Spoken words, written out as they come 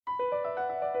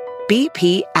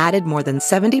BP added more than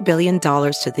 $70 billion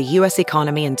to the U.S.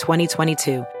 economy in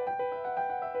 2022.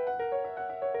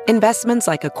 Investments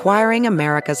like acquiring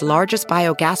America's largest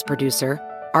biogas producer,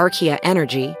 Archaea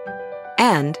Energy,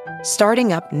 and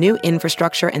starting up new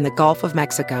infrastructure in the Gulf of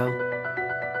Mexico.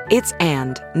 It's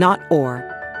and, not or.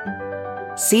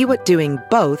 See what doing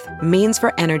both means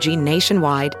for energy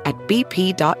nationwide at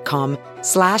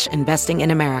bp.com/investing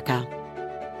in America.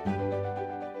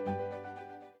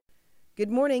 Good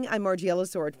morning, I'm Margie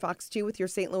Ellisor at Fox 2 with your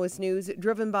St. Louis news,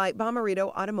 driven by Bomarito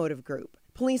Automotive Group.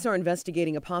 Police are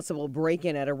investigating a possible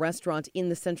break-in at a restaurant in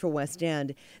the Central West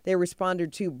End. They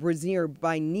responded to Brazier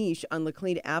by Niche on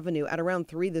Laclede Avenue at around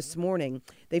 3 this morning.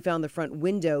 They found the front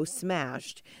window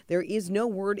smashed. There is no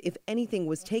word if anything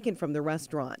was taken from the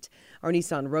restaurant. Our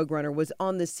Nissan Rogue Runner was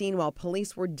on the scene while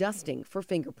police were dusting for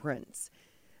fingerprints.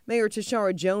 Mayor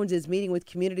Tashara Jones is meeting with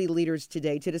community leaders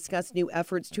today to discuss new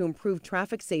efforts to improve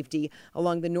traffic safety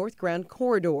along the North Grand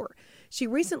Corridor. She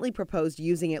recently proposed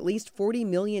using at least $40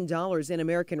 million in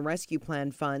American Rescue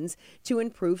Plan funds to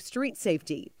improve street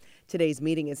safety. Today's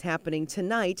meeting is happening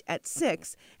tonight at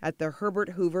 6 at the Herbert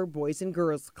Hoover Boys and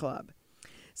Girls Club.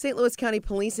 St. Louis County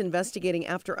Police investigating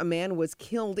after a man was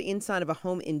killed inside of a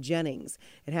home in Jennings.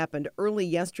 It happened early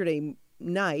yesterday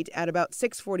night at about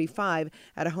 6:45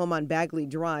 at a home on Bagley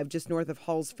Drive, just north of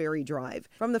Halls Ferry Drive.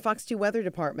 From the Fox 2 Weather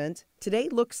Department, today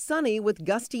looks sunny with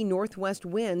gusty northwest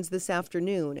winds this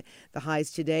afternoon. The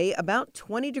highs today about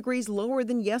 20 degrees lower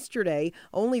than yesterday,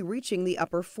 only reaching the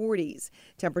upper 40s.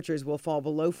 Temperatures will fall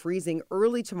below freezing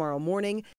early tomorrow morning,